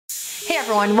Hey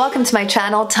everyone, welcome to my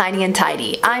channel, Tiny and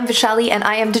Tidy. I'm Vishali and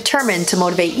I am determined to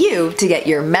motivate you to get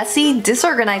your messy,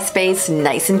 disorganized space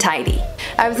nice and tidy.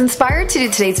 I was inspired to do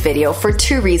today's video for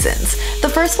two reasons. The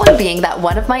first one being that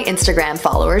one of my Instagram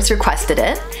followers requested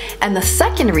it, and the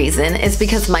second reason is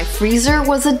because my freezer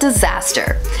was a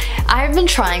disaster. I have been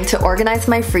trying to organize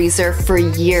my freezer for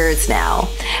years now.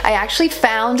 I actually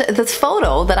found this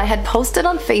photo that I had posted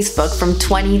on Facebook from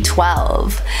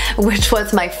 2012, which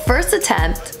was my first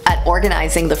attempt at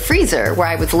organizing the freezer where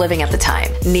I was living at the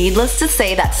time. Needless to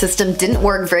say, that system didn't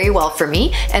work very well for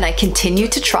me, and I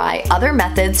continued to try other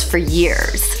methods for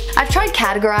years. I've tried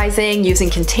categorizing using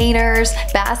containers,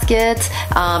 baskets,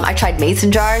 I tried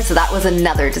mason jars, so that was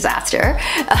another disaster.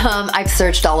 I've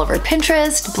searched all over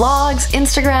Pinterest, blogs,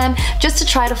 Instagram, just to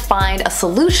try to find a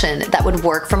solution that would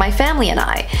work for my family and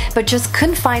I, but just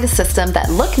couldn't find a system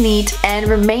that looked neat and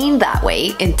remained that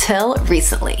way until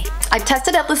recently. I've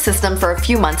tested out the system for a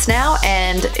few months now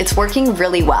and it's working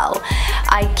really well.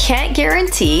 I can't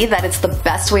guarantee that it's the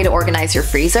best way to organize your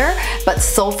freezer, but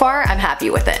so far I'm happy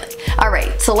with it.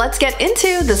 Alright, so let's get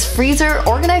into this freezer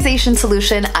organization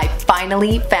solution I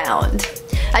finally found.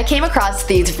 I came across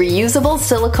these reusable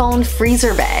silicone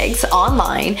freezer bags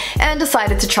online and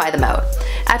decided to try them out.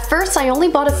 At first, I only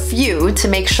bought a few to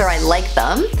make sure I liked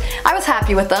them. I was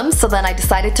happy with them, so then I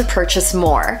decided to purchase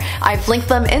more. I've linked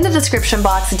them in the description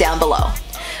box down below.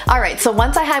 Alright, so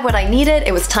once I had what I needed,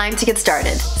 it was time to get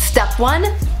started. Step 1,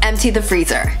 empty the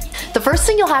freezer. The first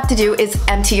thing you'll have to do is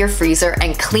empty your freezer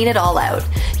and clean it all out.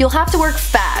 You'll have to work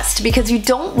fast because you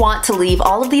don't want to leave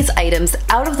all of these items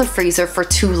out of the freezer for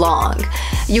too long.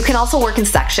 You can also work in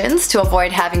sections to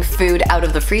avoid having food out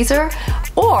of the freezer,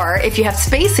 or if you have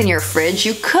space in your fridge,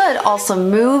 you could also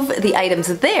move the items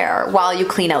there while you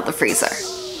clean out the freezer.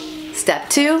 Step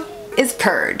 2 is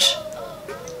purge.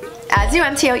 As you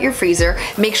empty out your freezer,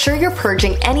 make sure you're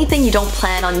purging anything you don't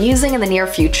plan on using in the near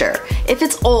future. If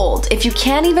it's old, if you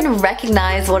can't even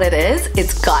recognize what it is,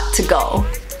 it's got to go.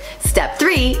 Step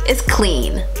 3 is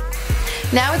clean.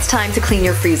 Now it's time to clean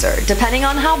your freezer. Depending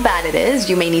on how bad it is,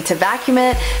 you may need to vacuum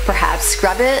it, perhaps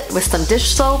scrub it with some dish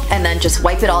soap, and then just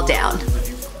wipe it all down.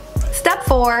 Step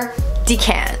 4,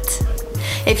 decant.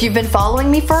 If you've been following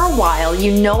me for a while,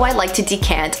 you know I like to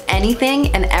decant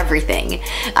anything and everything.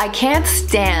 I can't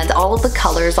stand all of the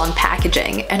colors on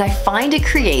packaging, and I find it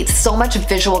creates so much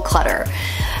visual clutter,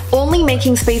 only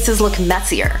making spaces look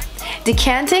messier.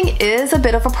 Decanting is a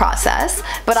bit of a process,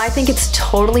 but I think it's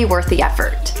totally worth the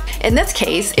effort. In this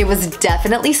case, it was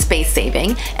definitely space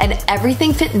saving and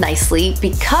everything fit nicely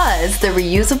because the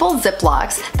reusable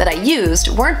Ziplocs that I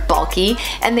used weren't bulky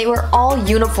and they were all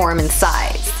uniform in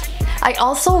size. I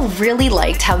also really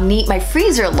liked how neat my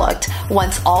freezer looked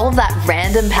once all of that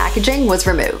random packaging was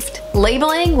removed.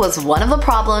 Labeling was one of the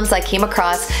problems I came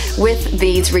across with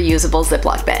these reusable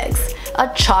Ziploc bags.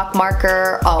 A chalk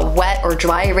marker, a wet or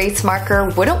dry erase marker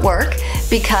wouldn't work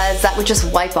because that would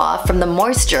just wipe off from the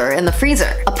moisture in the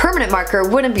freezer. A permanent marker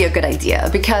wouldn't be a good idea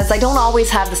because I don't always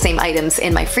have the same items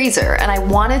in my freezer and I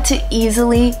wanted to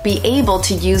easily be able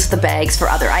to use the bags for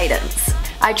other items.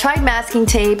 I tried masking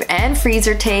tape and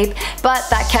freezer tape, but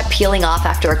that kept peeling off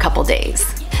after a couple days.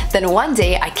 Then one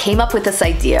day I came up with this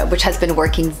idea which has been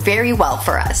working very well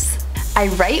for us. I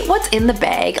write what's in the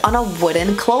bag on a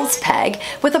wooden clothes peg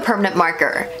with a permanent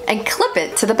marker and clip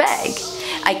it to the bag.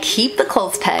 I keep the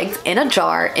clothes pegs in a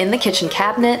jar in the kitchen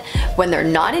cabinet when they're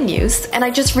not in use, and I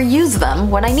just reuse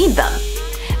them when I need them.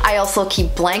 I also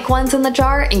keep blank ones in the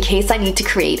jar in case I need to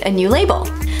create a new label.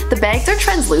 The bags are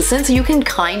translucent so you can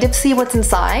kind of see what's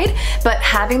inside, but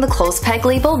having the clothes peg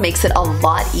label makes it a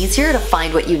lot easier to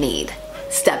find what you need.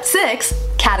 Step 6,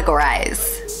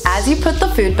 categorize. As you put the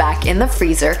food back in the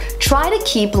freezer, try to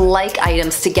keep like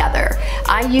items together.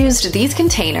 I used these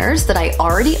containers that I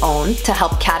already owned to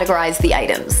help categorize the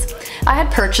items. I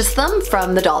had purchased them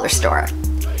from the dollar store.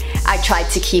 I tried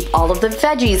to keep all of the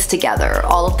veggies together,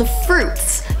 all of the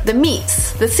fruits, the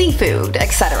meats, the seafood,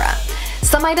 etc.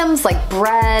 Some items like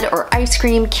bread or ice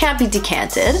cream can't be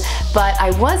decanted, but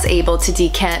I was able to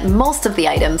decant most of the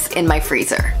items in my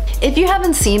freezer. If you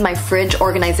haven't seen my fridge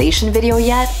organization video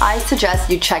yet, I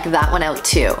suggest you check that one out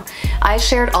too. I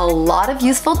shared a lot of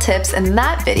useful tips in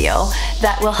that video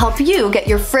that will help you get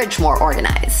your fridge more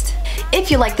organized.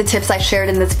 If you like the tips I shared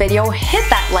in this video, hit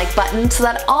that like button so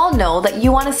that I'll know that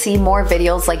you want to see more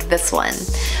videos like this one.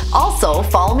 Also,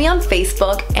 follow me on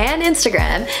Facebook and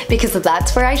Instagram because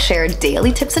that's where I share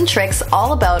daily tips and tricks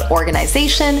all about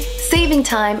organization, saving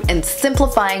time, and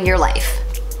simplifying your life.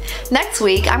 Next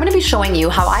week, I'm going to be showing you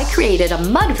how I created a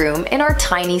mudroom in our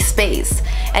tiny space.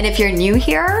 And if you're new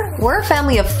here, we're a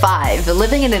family of 5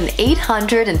 living in an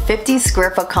 850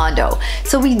 square foot condo,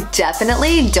 so we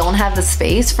definitely don't have the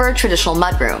space for a traditional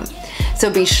mudroom.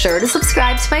 So be sure to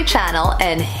subscribe to my channel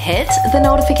and hit the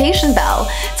notification bell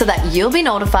so that you'll be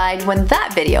notified when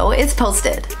that video is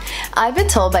posted. I've been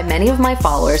told by many of my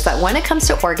followers that when it comes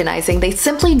to organizing, they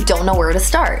simply don't know where to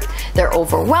start. They're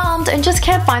overwhelmed and just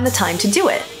can't find the time to do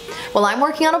it. Well, I'm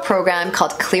working on a program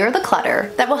called Clear the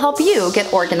Clutter that will help you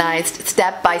get organized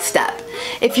step by step.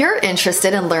 If you're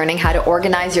interested in learning how to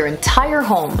organize your entire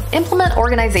home, implement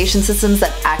organization systems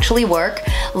that actually work,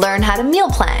 learn how to meal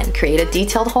plan, create a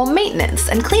detailed home maintenance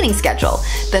and cleaning schedule,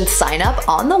 then sign up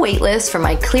on the waitlist for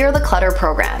my Clear the Clutter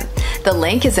program. The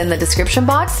link is in the description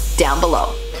box down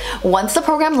below. Once the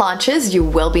program launches, you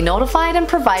will be notified and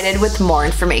provided with more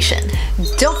information.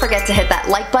 Don't forget to hit that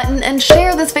like button and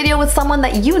share this video with someone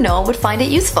that you know would find it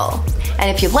useful. And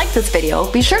if you like this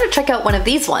video, be sure to check out one of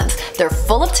these ones. They're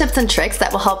full of tips and tricks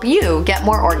that will help you get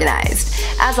more organized.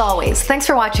 As always, thanks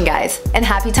for watching, guys, and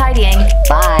happy tidying.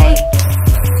 Bye!